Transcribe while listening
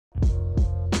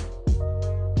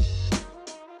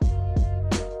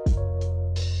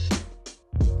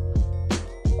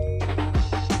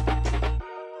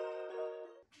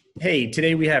Hey,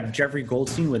 today we have Jeffrey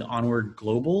Goldstein with Onward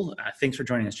Global. Thanks for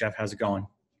joining us, Jeff. How's it going?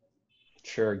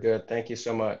 Sure, good. Thank you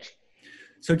so much.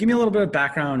 So give me a little bit of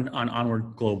background on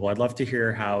Onward Global. I'd love to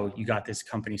hear how you got this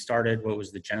company started, what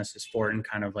was the genesis for it, and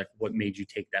kind of like what made you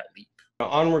take that leap.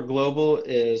 Onward Global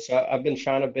is, I've been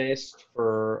China based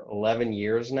for 11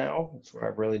 years now. It's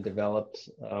where I've really developed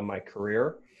my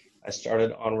career. I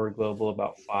started Onward Global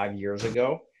about 5 years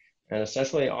ago. And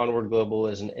essentially, Onward Global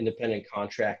is an independent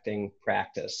contracting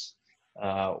practice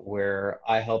where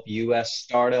I help US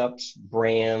startups,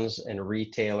 brands, and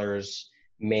retailers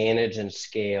manage and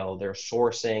scale their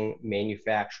sourcing,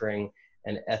 manufacturing,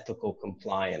 and ethical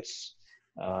compliance,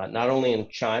 not only in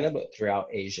China, but throughout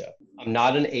Asia. I'm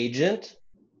not an agent.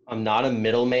 I'm not a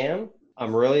middleman.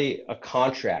 I'm really a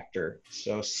contractor.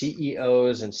 So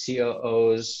CEOs and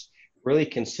COOs really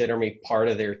consider me part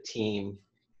of their team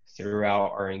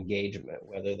throughout our engagement,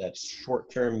 whether that's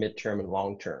short-term, mid-term, and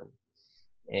long-term.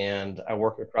 And I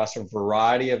work across a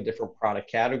variety of different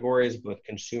product categories, both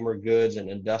consumer goods and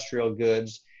industrial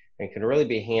goods, and can really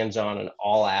be hands-on in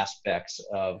all aspects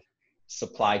of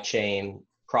supply chain,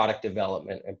 product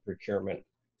development, and procurement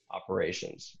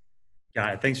operations.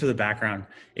 Got it. Thanks for the background.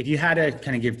 If you had to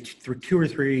kind of give two or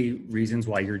three reasons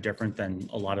why you're different than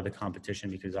a lot of the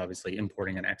competition, because obviously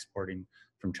importing and exporting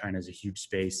from China is a huge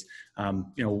space,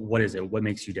 what is it? What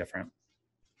makes you different?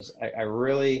 I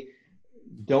really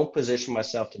don't position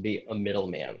myself to be a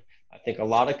middleman. I think a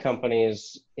lot of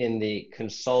companies in the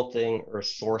consulting or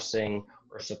sourcing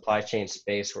or supply chain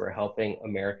space who are helping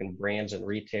American brands and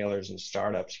retailers and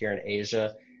startups here in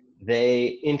Asia,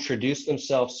 they introduce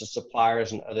themselves to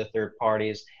suppliers and other third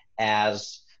parties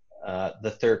as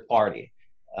the third party,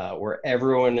 where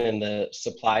everyone in the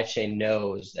supply chain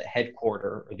knows that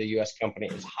headquarter or the US company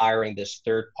is hiring this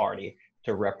third party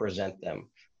to represent them.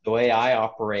 The way I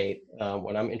operate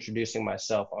when I'm introducing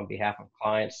myself on behalf of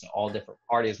clients to all different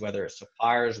parties, whether it's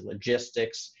suppliers,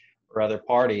 logistics, or other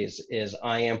parties, is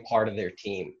I am part of their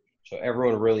team. So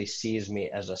everyone really sees me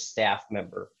as a staff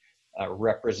member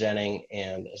representing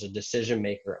and as a decision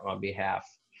maker on behalf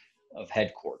of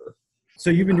headquarter. So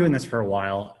you've been doing this for a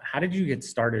while. How did you get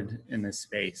started in this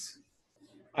space?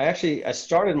 I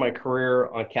started my career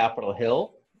on Capitol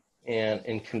Hill and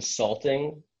in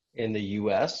consulting in the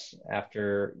US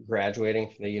after graduating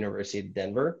from the University of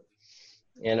Denver.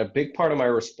 And a big part of my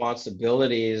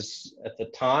responsibilities at the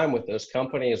time with those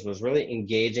companies was really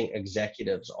engaging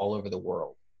executives all over the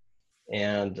world.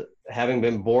 And having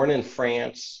been born in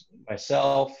France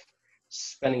myself,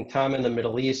 spending time in the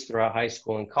Middle East throughout high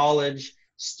school and college,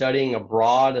 studying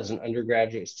abroad as an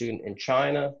undergraduate student in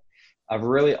China, I've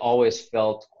really always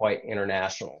felt quite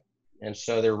international. And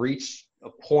so there reached a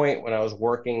point when I was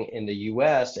working in the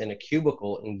US in a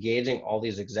cubicle, engaging all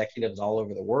these executives all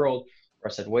over the world,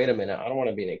 where I said, wait a minute, I don't want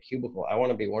to be in a cubicle. I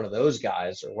want to be one of those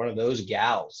guys or one of those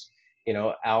gals,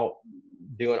 out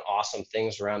doing awesome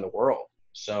things around the world.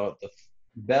 So the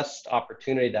best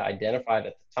opportunity that I identified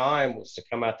at the time was to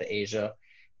come out to Asia,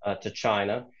 to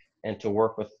China, and to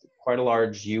work with quite a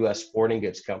large US sporting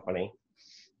goods company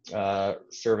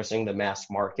servicing the mass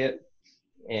market.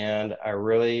 And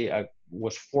I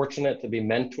was fortunate to be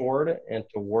mentored and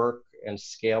to work and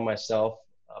scale myself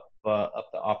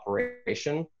up the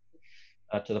operation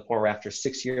to the point where after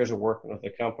 6 years of working with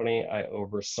the company, I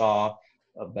oversaw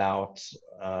about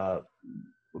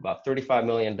 $35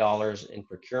 million in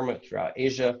procurement throughout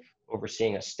Asia,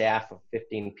 overseeing a staff of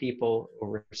 15 people,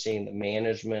 overseeing the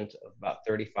management of about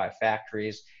 35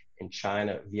 factories in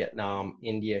China, Vietnam,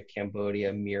 India,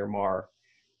 Cambodia, Myanmar,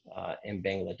 and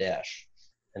Bangladesh.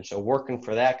 And so working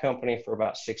for that company for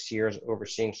about 6 years,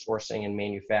 overseeing sourcing and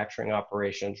manufacturing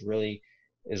operations really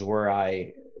is where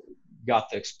I got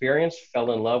the experience,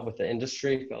 fell in love with the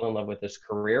industry, fell in love with this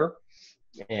career,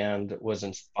 and was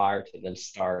inspired to then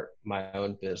start my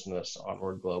own business,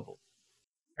 Onward Global.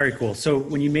 Very cool. So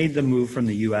when you made the move from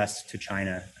the US to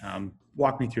China,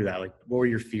 walk me through that. Like, what were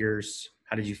your fears?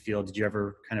 How did you feel? Did you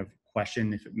ever kind of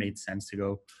question if it made sense to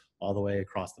go all the way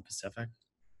across the Pacific?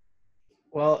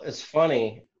 Well, it's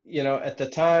funny, at the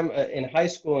time in high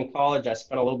school and college, I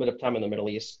spent a little bit of time in the Middle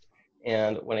East.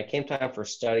 And when it came time for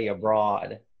study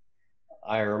abroad,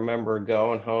 I remember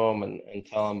going home and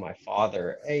telling my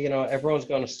father, hey, everyone's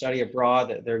going to study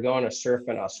abroad. They're going to surf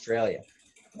in Australia.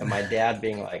 And my dad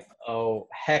being like, oh,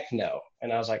 heck no.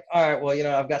 And I was like, all right, well,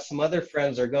 I've got some other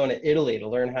friends that are going to Italy to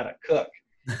learn how to cook.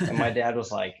 And my dad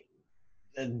was like,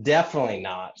 definitely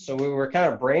not. So we were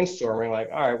kind of brainstorming like,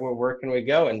 all right, well, where can we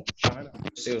go? And China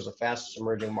obviously was the fastest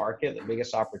emerging market, the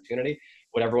biggest opportunity,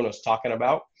 what everyone was talking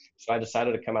about. So I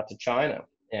decided to come out to China.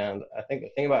 And I think the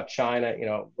thing about China,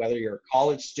 whether you're a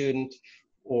college student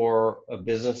or a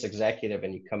business executive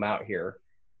and you come out here,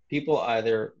 people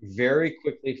either very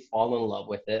quickly fall in love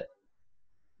with it,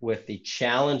 with the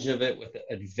challenge of it, with the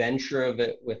adventure of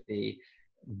it, with the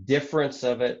difference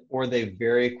of it, or they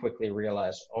very quickly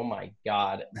realize, oh my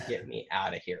God, get me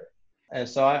out of here. And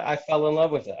so I fell in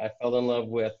love with it. I fell in love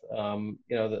with,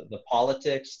 the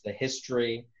politics, the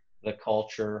history, the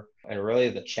culture, and really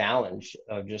the challenge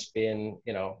of just being,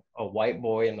 a white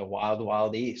boy in the wild,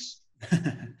 wild East.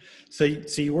 So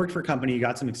you worked for a company, you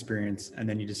got some experience, and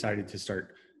then you decided to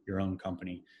start your own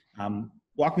company.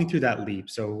 Walk me through that leap.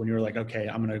 So when you were like, okay,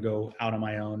 I'm going to go out on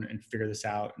my own and figure this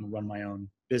out and run my own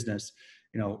business,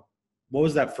 what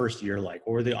was that first year like?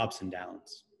 What were the ups and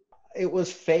downs? It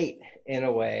was fate in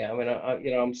a way. I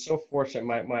mean, I'm so fortunate.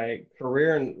 My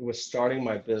career with starting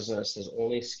my business has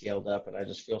only scaled up, and I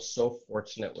just feel so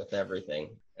fortunate with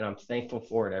everything. And I'm thankful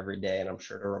for it every day, and I'm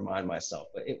sure to remind myself.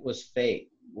 But it was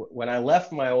fate. When I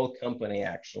left my old company,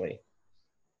 actually,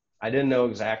 I didn't know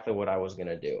exactly what I was going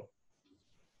to do.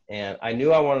 And I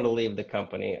knew I wanted to leave the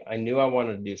company. I knew I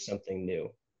wanted to do something new.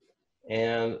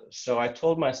 And so I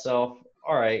told myself,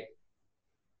 all right,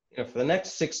 for the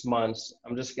next 6 months,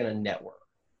 I'm just going to network.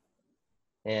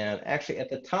 And actually, at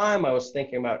the time, I was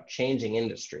thinking about changing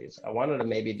industries. I wanted to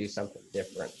maybe do something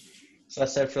different. So I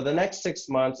said, for the next 6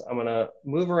 months, I'm going to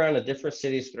move around to different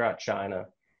cities throughout China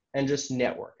and just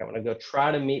network. I'm going to go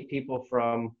try to meet people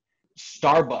from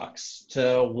Starbucks to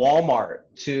Walmart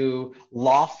to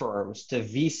law firms to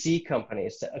VC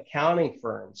companies to accounting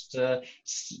firms to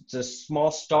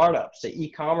small startups to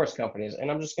e-commerce companies.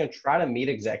 And I'm just going to try to meet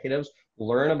executives,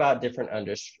 learn about different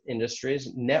industries,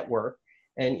 network.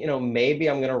 And, maybe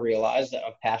I'm going to realize that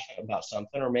I'm passionate about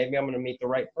something, or maybe I'm going to meet the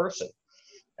right person.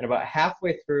 And about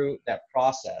halfway through that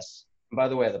process, and by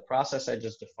the way, the process I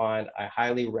just defined, I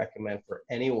highly recommend for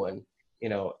anyone,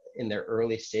 in their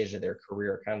early stage of their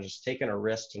career, kind of just taking a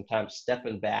risk, sometimes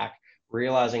stepping back,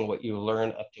 realizing what you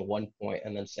learned up to one point,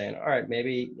 and then saying, all right,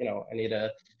 maybe, I need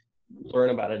to learn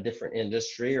about a different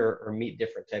industry or meet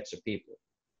different types of people.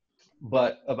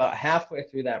 But about halfway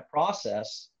through that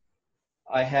process,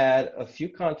 I had a few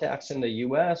contacts in the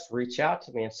US reach out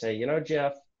to me and say,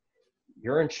 Jeff,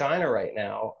 you're in China right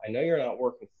now. I know you're not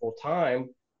working full time.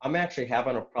 I'm actually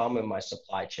having a problem in my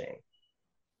supply chain,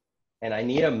 and I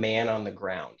need a man on the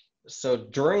ground. So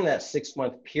during that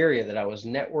 6-month period that I was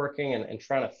networking and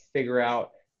trying to figure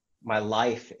out my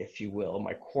life, if you will,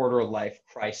 my quarter life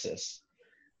crisis,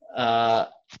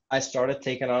 I started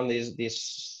taking on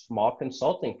these small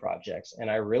consulting projects, and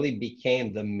I really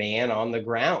became the man on the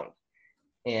ground.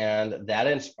 And that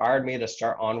inspired me to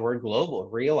start Onward Global,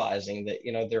 realizing that,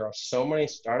 there are so many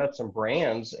startups and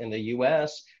brands in the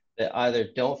US that either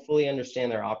don't fully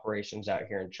understand their operations out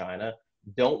here in China,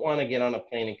 don't want to get on a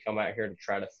plane and come out here to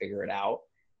try to figure it out.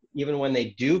 Even when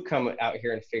they do come out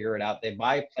here and figure it out, they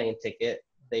buy a plane ticket,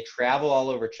 they travel all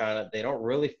over China, they don't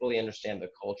really fully understand the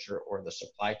culture or the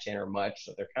supply chain or much,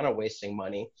 so they're kind of wasting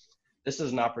money. This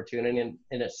is an opportunity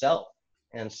in itself.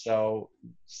 And so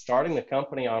starting the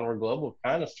company Onward Global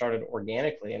kind of started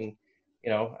organically and,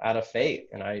 out of fate.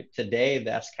 And today,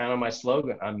 that's kind of my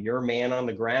slogan. I'm your man on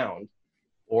the ground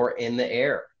or in the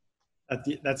air.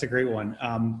 That's a great one.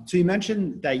 So you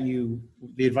mentioned that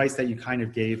the advice that you kind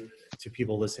of gave to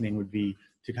people listening would be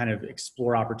to kind of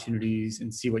explore opportunities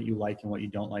and see what you like and what you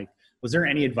don't like. Was there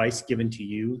any advice given to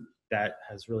you that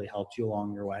has really helped you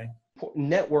along your way?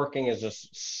 Networking is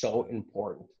just so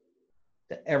important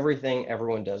to everything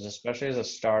everyone does, especially as a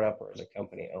startup or as a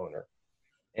company owner.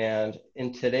 And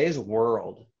in today's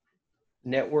world,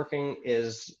 networking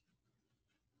is,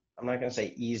 I'm not going to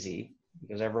say easy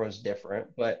because everyone's different,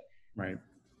 but right.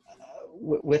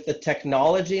 With the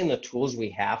technology and the tools we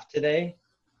have today,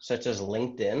 such as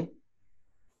LinkedIn,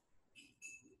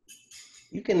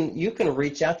 you can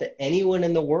reach out to anyone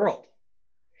in the world.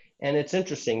 And it's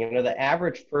interesting, the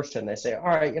average person, they say, all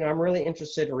right, I'm really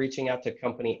interested in reaching out to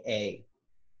company A.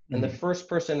 And the first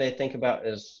person they think about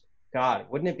is, God,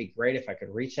 wouldn't it be great if I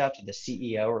could reach out to the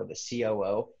CEO or the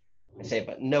COO? I say,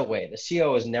 but no way, the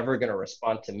CEO is never going to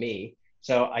respond to me.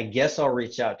 So I guess I'll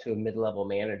reach out to a mid-level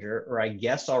manager, or I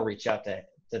guess I'll reach out to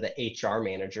the HR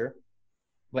manager.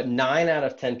 But 9 out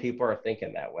of 10 people are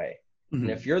thinking that way. And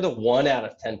if you're the 1 out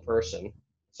of 10 person,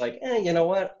 it's like, you know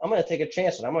what? I'm going to take a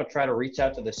chance and I'm going to try to reach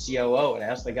out to the COO and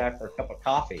ask the guy for a cup of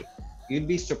coffee. You'd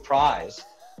be surprised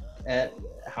at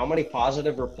how many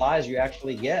positive replies you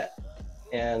actually get.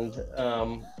 And,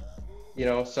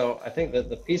 so I think that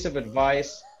the piece of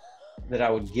advice that I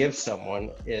would give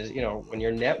someone is, when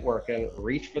you're networking,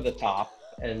 reach for the top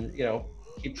and,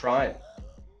 keep trying.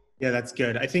 Yeah, that's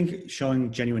good. I think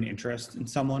showing genuine interest in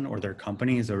someone or their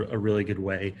company is a really good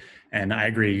way. And I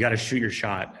agree, you got to shoot your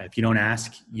shot. If you don't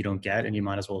ask, you don't get, and you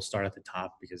might as well start at the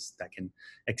top because that can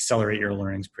accelerate your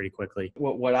learnings pretty quickly.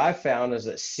 What I found is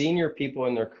that senior people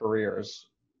in their careers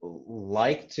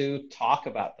like to talk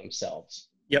about themselves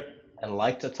Yep. and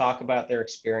like to talk about their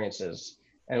experiences.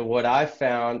 And what I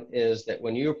found is that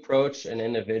when you approach an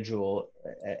individual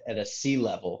at a C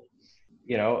level,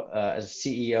 as a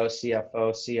CEO,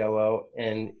 CFO, COO,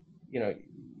 and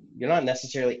you're not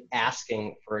necessarily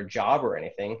asking for a job or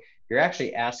anything. You're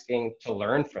actually asking to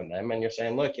learn from them, and you're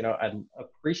saying, look,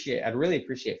 I'd really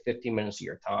appreciate 15 minutes of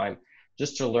your time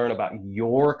just to learn about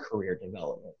your career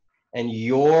development and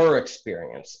your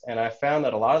experience. And I found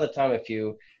that a lot of the time, if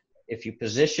you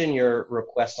position your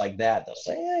request like that, they'll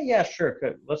say, yeah, sure,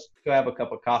 good. Let's go have a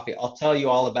cup of coffee. I'll tell you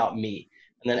all about me.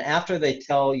 And then after they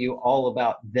tell you all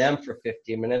about them for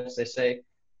 15 minutes, they say,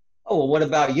 oh, well, what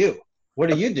about you?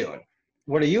 What are you doing?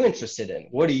 What are you interested in?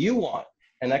 What do you want?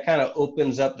 And that kind of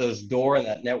opens up those doors and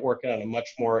that networking in a much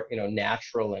more,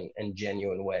 natural and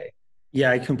genuine way.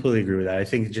 Yeah, I completely agree with that. I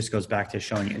think it just goes back to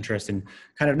showing interest and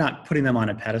kind of not putting them on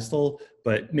a pedestal,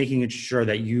 but making it sure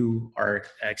that you are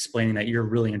explaining that you're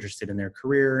really interested in their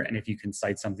career. And if you can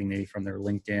cite something maybe from their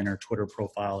LinkedIn or Twitter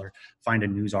profile or find a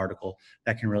news article,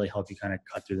 that can really help you kind of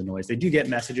cut through the noise. They do get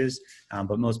messages,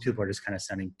 but most people are just kind of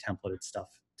sending templated stuff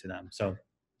to them. So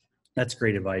that's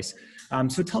great advice.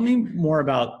 So tell me more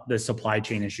about the supply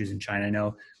chain issues in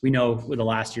China. We know with the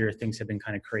last year, things have been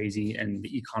kind of crazy and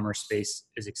the e-commerce space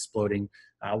is exploding.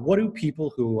 What do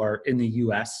people who are in the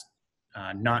US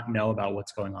not know about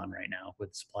what's going on right now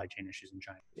with supply chain issues in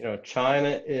China?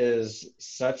 China is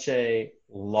such a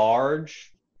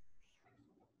large,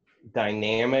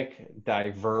 dynamic,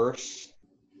 diverse,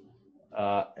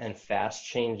 and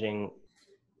fast-changing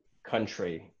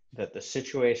country that the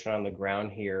situation on the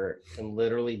ground here can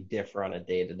literally differ on a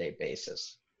day-to-day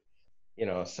basis.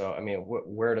 So I mean,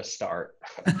 where to start,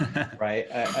 right?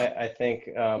 I think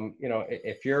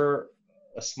if you're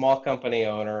a small company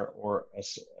owner or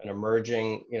an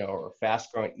emerging, or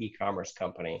fast-growing e-commerce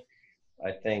company,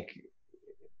 I think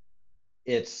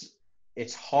it's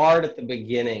hard at the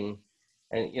beginning,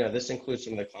 and this includes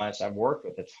some of the clients I've worked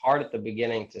with. It's hard at the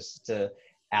beginning to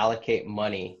allocate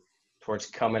money towards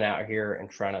coming out here and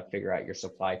trying to figure out your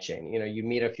supply chain. You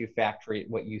meet a few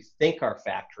what you think are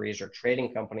factories or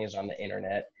trading companies on the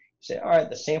internet. You say, all right,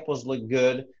 the samples look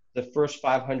good. The first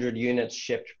 500 units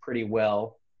shipped pretty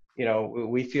well.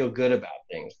 We feel good about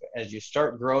things. But as you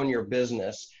start growing your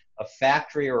business, a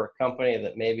factory or a company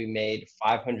that maybe made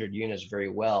 500 units very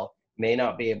well may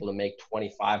not be able to make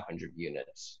 2,500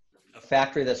 units. A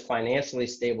factory that's financially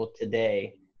stable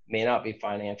today may not be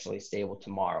financially stable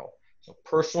tomorrow. So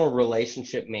personal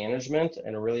relationship management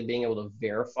and really being able to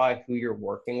verify who you're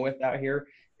working with out here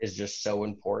is just so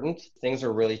important. Things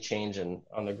are really changing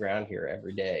on the ground here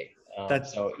every day.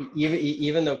 So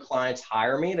even though clients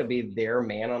hire me to be their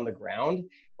man on the ground,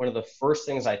 one of the first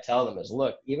things I tell them is,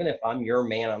 look, even if I'm your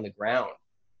man on the ground,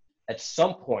 at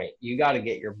some point you got to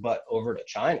get your butt over to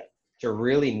China to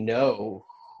really know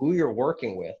who you're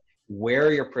working with,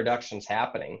 where your production's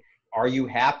happening. Are you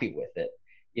happy with it?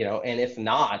 And if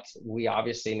not, we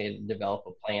obviously need to develop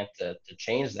a plan to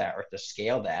change that or to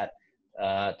scale that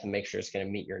to make sure it's going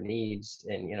to meet your needs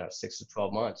in 6 to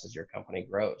 12 months as your company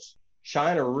grows.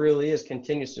 China really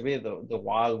continues to be the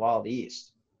wild, wild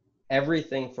east.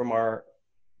 Everything from our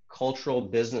cultural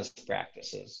business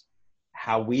practices,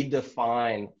 how we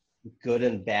define good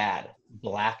and bad,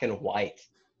 black and white,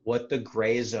 what the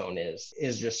gray zone is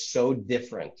just so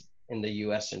different in the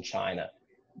US and China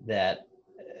that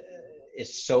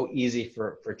it's so easy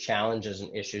for challenges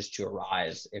and issues to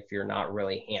arise if you're not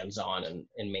really hands-on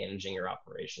in managing your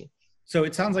operation. So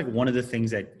it sounds like one of the things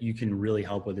that you can really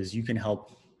help with is you can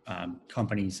help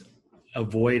companies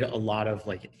avoid a lot of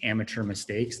like amateur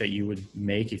mistakes that you would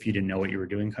make if you didn't know what you were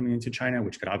doing coming into China,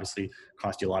 which could obviously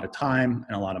cost you a lot of time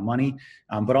and a lot of money.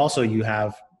 But also you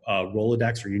have a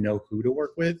Rolodex, or who to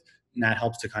work with, and that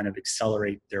helps to kind of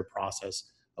accelerate their process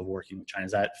of working with China.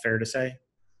 Is that fair to say?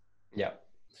 Yeah,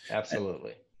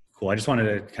 absolutely. Cool. I just wanted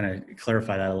to kind of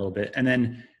clarify that a little bit. And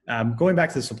then going back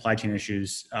to the supply chain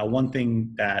issues, one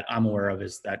thing that I'm aware of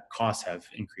is that costs have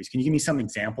increased. Can you give me some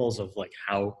examples of like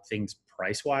how things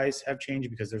price-wise have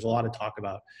changed? Because there's a lot of talk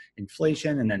about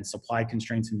inflation and then supply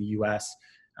constraints in the US.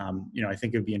 I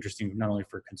think it would be interesting not only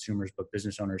for consumers, but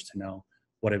business owners to know,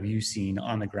 what have you seen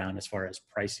on the ground as far as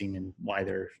pricing and why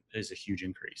there is a huge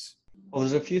increase? Well,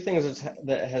 there's a few things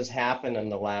that has happened in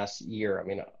the last year. I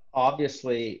mean,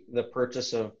 obviously the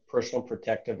purchase of personal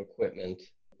protective equipment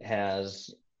has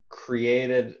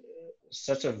created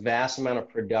such a vast amount of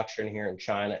production here in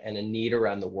China and a need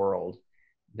around the world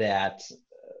that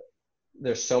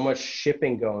there's so much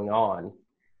shipping going on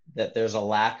that there's a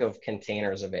lack of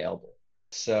containers available.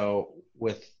 So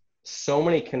with so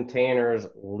many containers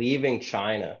leaving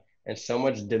China and so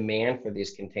much demand for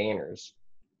these containers,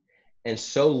 and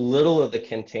so little of the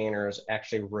containers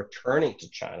actually returning to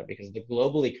China, because the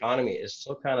global economy is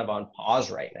still kind of on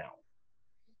pause right now.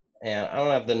 And I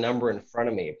don't have the number in front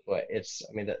of me, but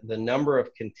the number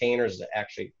of containers that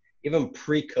actually, even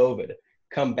pre-COVID,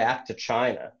 come back to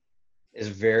China is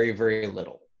very, very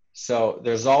little. So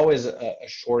there's always a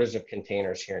shortage of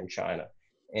containers here in China.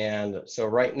 And so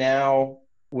right now,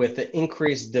 with the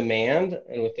increased demand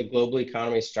and with the global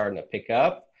economy starting to pick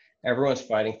up, everyone's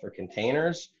fighting for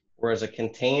containers. Whereas a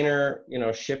container,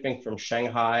 shipping from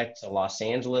Shanghai to Los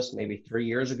Angeles maybe 3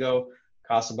 years ago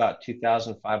cost about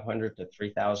 $2,500 to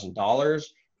 $3,000.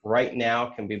 Right now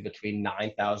can be between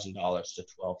 $9,000 to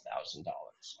 $12,000.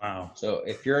 Wow. So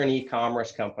if you're an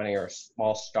e-commerce company or a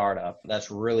small startup, that's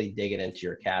really digging into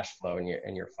your cash flow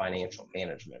and your financial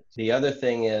management. The other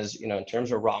thing is, in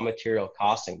terms of raw material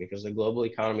costing, because the global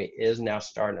economy is now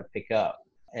starting to pick up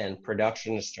and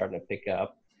production is starting to pick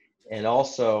up. And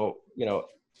also,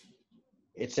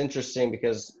 it's interesting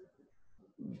because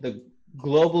the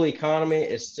global economy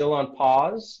is still on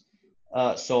pause.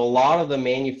 So a lot of the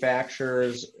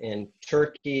manufacturers in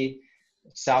Turkey,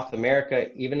 South America,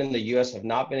 even in the US, have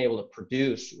not been able to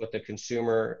produce what the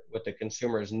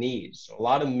consumer's needs. So a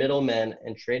lot of middlemen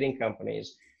and trading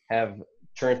companies have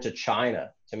turned to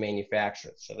China to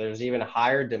manufacture. So there's even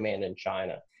higher demand in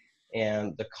China.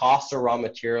 And the cost of raw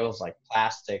materials like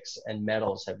plastics and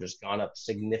metals have just gone up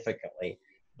significantly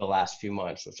the last few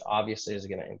months, which obviously is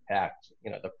going to impact,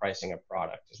 the pricing of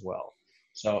product as well.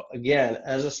 So again,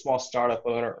 as a small startup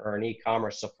owner or an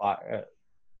e-commerce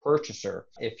purchaser,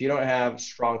 if you don't have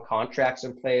strong contracts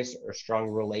in place or strong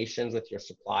relations with your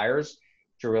suppliers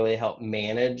to really help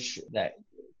manage that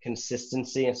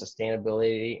consistency and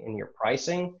sustainability in your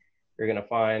pricing, you're going to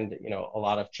find, a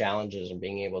lot of challenges in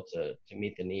being able to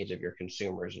meet the needs of your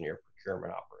consumers and your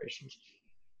procurement operations.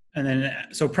 And then,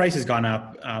 so price has gone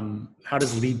up. How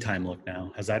does lead time look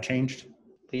now? Has that changed?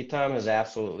 Lead time has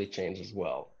absolutely changed as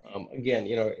well. Again,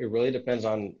 it really depends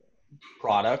on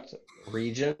product,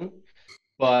 region,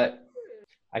 but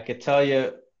I could tell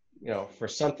you, for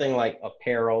something like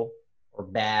apparel or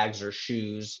bags or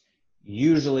shoes,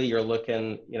 usually you're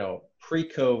looking,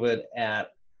 pre-COVID at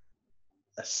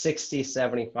a 60,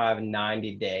 75,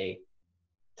 90 day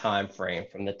time frame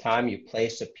from the time you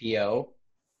place a PO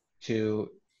to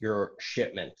your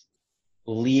shipment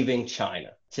leaving China.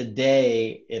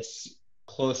 Today, it's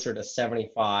closer to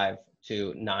 75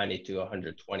 to 90 to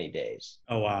 120 days.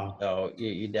 Oh, wow. So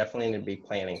you definitely need to be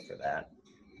planning for that.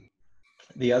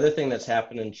 The other thing that's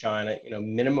happened in China,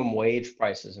 minimum wage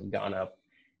prices have gone up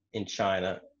in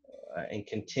China and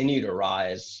continue to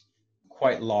rise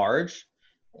quite large.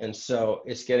 And so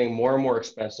it's getting more and more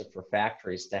expensive for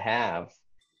factories to have,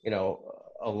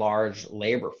 a large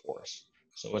labor force.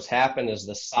 So what's happened is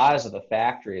the size of the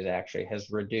factories actually has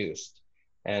reduced.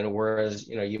 And whereas,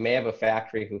 you may have a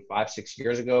factory who 5-6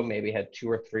 years ago maybe had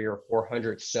 200 or 300 or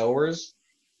 400 sewers,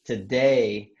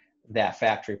 today that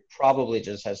factory probably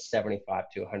just has 75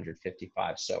 to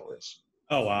 155 sewers.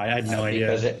 Oh, wow. I had no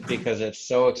idea. Because it's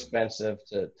so expensive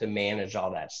to manage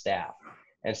all that staff.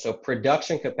 And so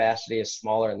production capacity is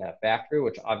smaller in that factory,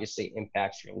 which obviously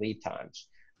impacts your lead times.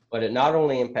 But it not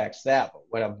only impacts that, but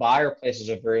when a buyer places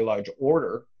a very large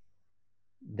order,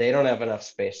 they don't have enough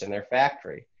space in their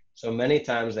factory. So many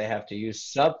times they have to use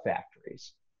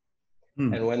sub-factories.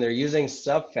 And when they're using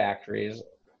sub-factories,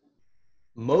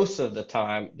 most of the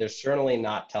time, they're certainly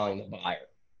not telling the buyer.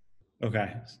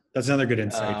 Okay. That's another good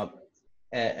insight.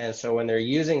 And so when they're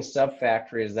using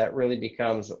sub-factories, that really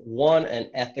becomes, one,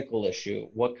 an ethical issue.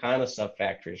 What kind of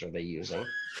sub-factories are they using?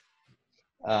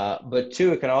 But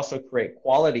two, it can also create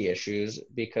quality issues,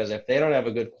 because if they don't have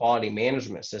a good quality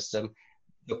management system,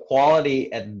 the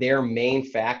quality at their main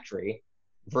factory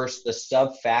versus the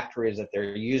sub-factories that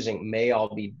they're using may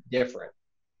all be different.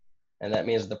 And that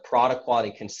means the product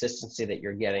quality consistency that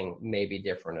you're getting may be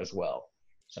different as well.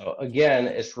 So again,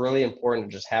 it's really important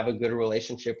to just have a good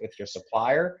relationship with your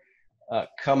supplier.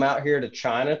 Come out here to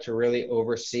China to really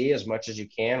oversee as much as you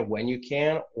can when you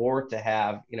can, or to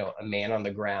have, a man on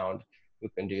the ground who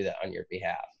can do that on your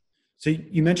behalf. So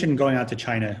you mentioned going out to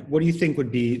China. What do you think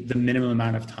would be the minimum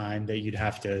amount of time that you'd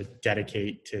have to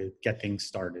dedicate to get things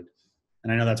started?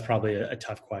 And I know that's probably a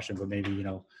tough question, but maybe,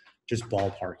 just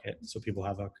ballpark it so people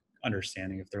have a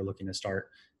understanding if they're looking to start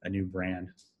a new brand.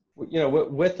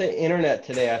 With the internet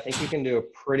today, I think you can do a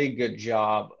pretty good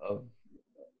job of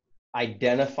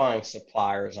identifying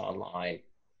suppliers online,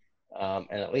 and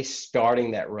at least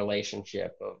starting that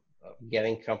relationship of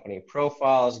getting company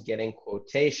profiles, getting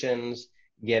quotations,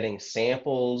 getting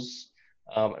samples.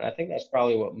 And I think that's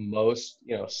probably what most,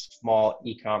 small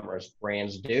e-commerce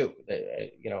brands do.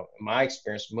 In my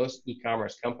experience, most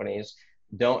e-commerce companies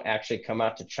don't actually come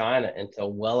out to China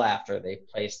until well after they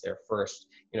place their first,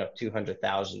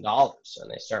 $200,000,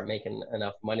 and they start making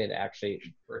enough money to actually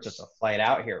purchase a flight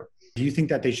out here. Do you think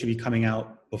that they should be coming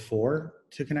out before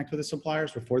to connect with the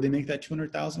suppliers before they make that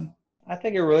 200,000? I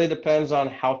think it really depends on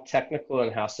how technical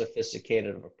and how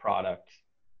sophisticated of a product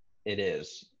it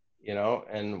is,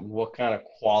 and what kind of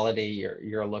quality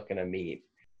you're looking to meet.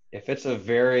 If it's a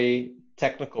very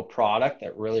technical product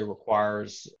that really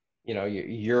requires,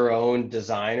 your own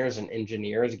designers and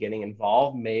engineers getting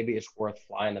involved, maybe it's worth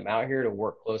flying them out here to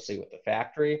work closely with the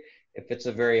factory. If it's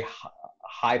a very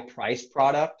high price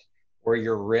product where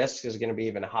your risk is going to be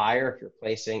even higher, if you're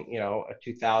placing, a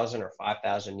 2,000 or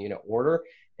 5,000 unit order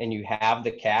and you have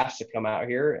the cash to come out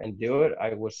here and do it,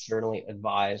 I would certainly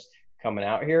advise coming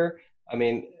out here. I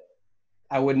mean,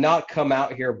 I would not come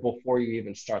out here before you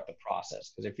even start the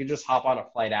process, because if you just hop on a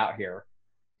flight out here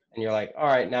and you're like, all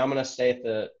right, now I'm going to stay at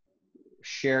the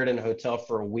Sheraton hotel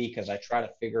for a week as I try to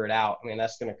figure it out, I mean,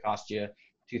 that's going to cost you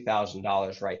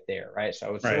 $2,000 right there, right? So I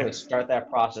would certainly start that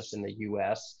process in the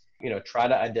US, try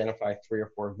to identify 3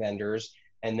 or 4 vendors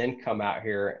and then come out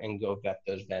here and go vet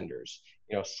those vendors.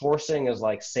 Sourcing is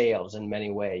like sales in many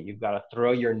ways. You've got to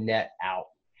throw your net out.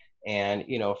 And,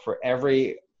 for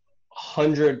every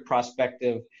 100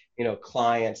 prospective,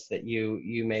 clients that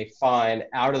you may find,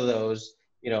 out of those,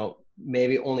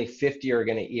 maybe only 50 are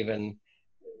going to even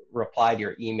reply to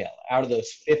your email. Out of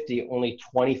those 50, only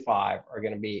 25 are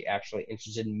going to be actually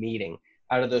interested in meeting.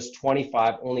 Out of those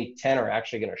 25, only 10 are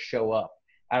actually going to show up.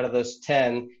 Out of those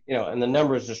 10, and the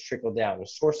numbers just trickle down. And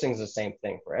sourcing is the same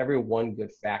thing. For every one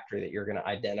good factory that you're going to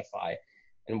identify,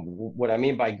 and what I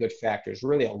mean by good factory is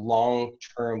really a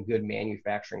long-term good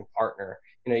manufacturing partner.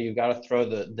 You've got to throw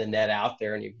the net out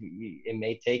there, and it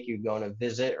may take you going to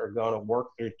visit or going to work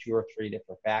through 2 or 3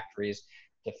 different factories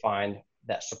to find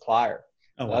that supplier.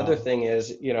 Oh, wow. The other thing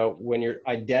is, when you're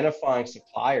identifying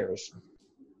suppliers,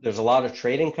 there's a lot of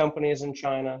trading companies in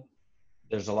China.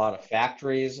 There's a lot of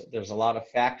factories. There's a lot of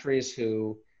factories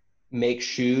who make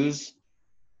shoes,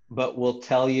 but will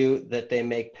tell you that they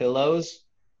make pillows,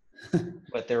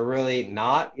 but they're really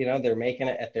not. They're making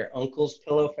it at their uncle's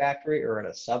pillow factory or at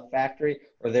a sub factory,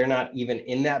 or they're not even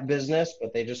in that business,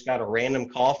 but they just got a random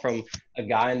call from a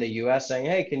guy in the US saying,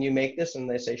 hey, can you make this? And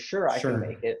they say, sure, I can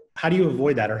make it. How do you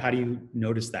avoid that, or how do you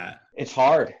notice that? It's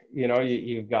hard.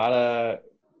 You've got to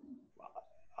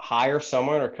hire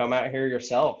someone or come out here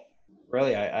yourself.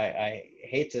 Really, I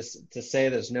hate to say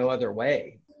there's no other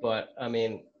way, but I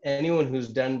mean, anyone who's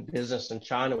done business in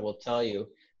China will tell you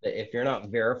that if you're not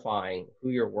verifying who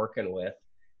you're working with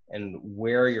and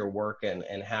where you're working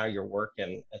and how you're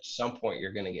working, at some point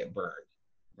you're going to get burned.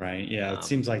 Right. Yeah. It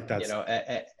seems like that's,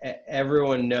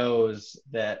 everyone knows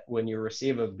that when you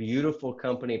receive a beautiful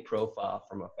company profile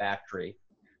from a factory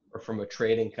or from a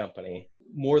trading company,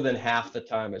 more than half the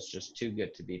time it's just too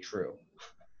good to be true.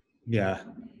 Yeah.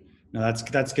 No,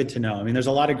 that's good to know. I mean, there's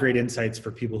a lot of great insights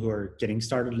for people who are getting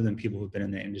started and then people who've been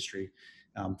in the industry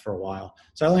for a while.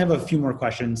 So I only have a few more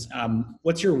questions.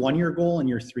 What's your 1-year goal and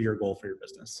your 3-year goal for your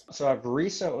business? So I've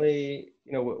recently,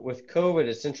 with COVID,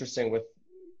 it's interesting. With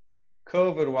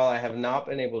COVID, while I have not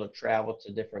been able to travel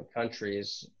to different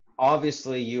countries,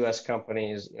 obviously US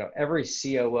companies, every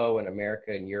COO in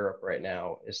America and Europe right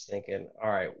now is thinking, all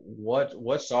right,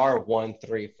 what's our 1,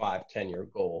 3, 5, 10-year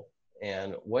goal?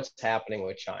 And what's happening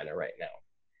with China right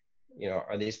now?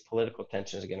 Are these political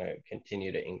tensions going to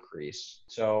continue to increase?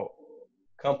 So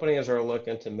companies are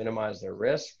looking to minimize their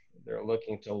risk. They're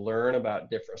looking to learn about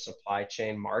different supply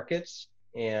chain markets,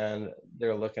 and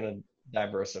they're looking to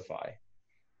diversify.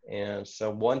 And so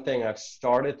one thing I've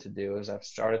started to do is I've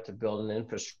started to build an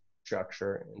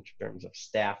infrastructure in terms of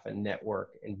staff and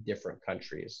network in different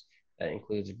countries. That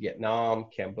includes Vietnam,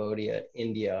 Cambodia,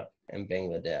 India, and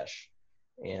Bangladesh.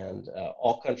 And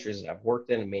all countries that I've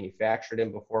worked in and manufactured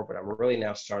in before, but I'm really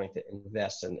now starting to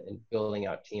invest in building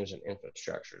out teams and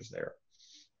infrastructures there.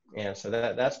 And so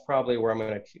that's probably where I'm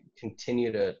going to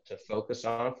continue to focus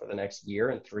on for the next year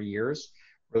and 3 years,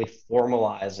 really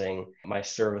formalizing my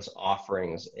service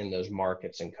offerings in those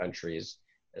markets and countries,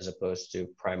 as opposed to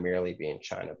primarily being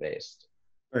China-based.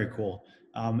 Very cool.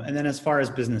 And then as far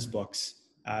as business books,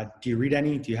 do you read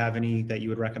any? Do you have any that you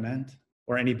would recommend,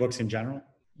 or any books in general?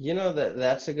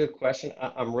 That's a good question.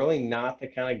 I'm really not the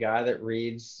kind of guy that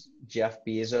reads Jeff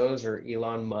Bezos or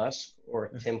Elon Musk or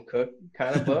Tim Cook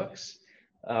kind of books.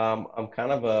 I'm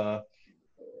kind of a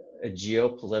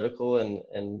geopolitical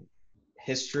and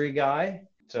history guy,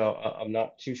 so I'm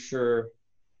not too sure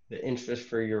the interest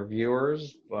for your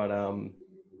viewers, but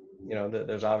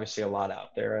there's obviously a lot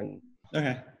out there, and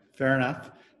Okay, fair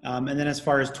enough. And then as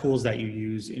far as tools that you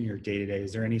use in your day-to-day,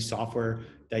 is there any software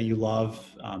that you love,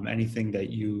 anything that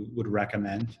you would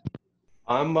recommend?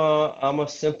 I'm a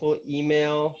simple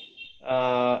email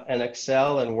and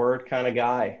Excel and Word kind of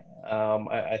guy.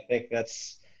 I think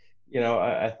that's,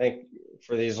 I think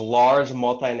for these large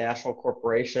multinational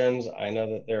corporations, I know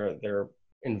that they're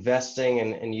investing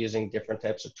and using different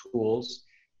types of tools,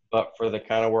 but for the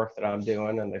kind of work that I'm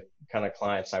doing and the kind of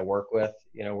clients I work with,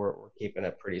 we're keeping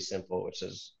it pretty simple, which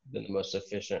has been the most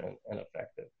efficient and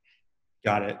effective.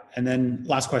 Got it. And then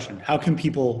last question, how can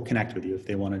people connect with you if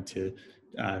they wanted to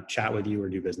chat with you or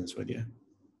do business with you?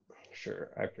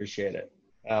 Sure, I appreciate it.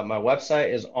 My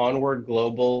website is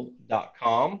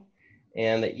onwardglobal.com,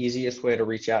 and the easiest way to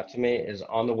reach out to me is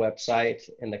on the website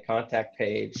in the contact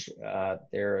page.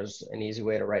 There's an easy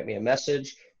way to write me a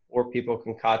message, or people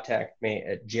can contact me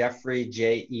at Jeffrey,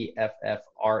 Jeffrey, at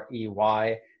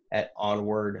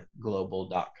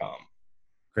onwardglobal.com.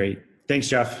 Great. Thanks,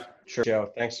 Jeff. Sure,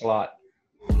 Joe. Thanks a lot.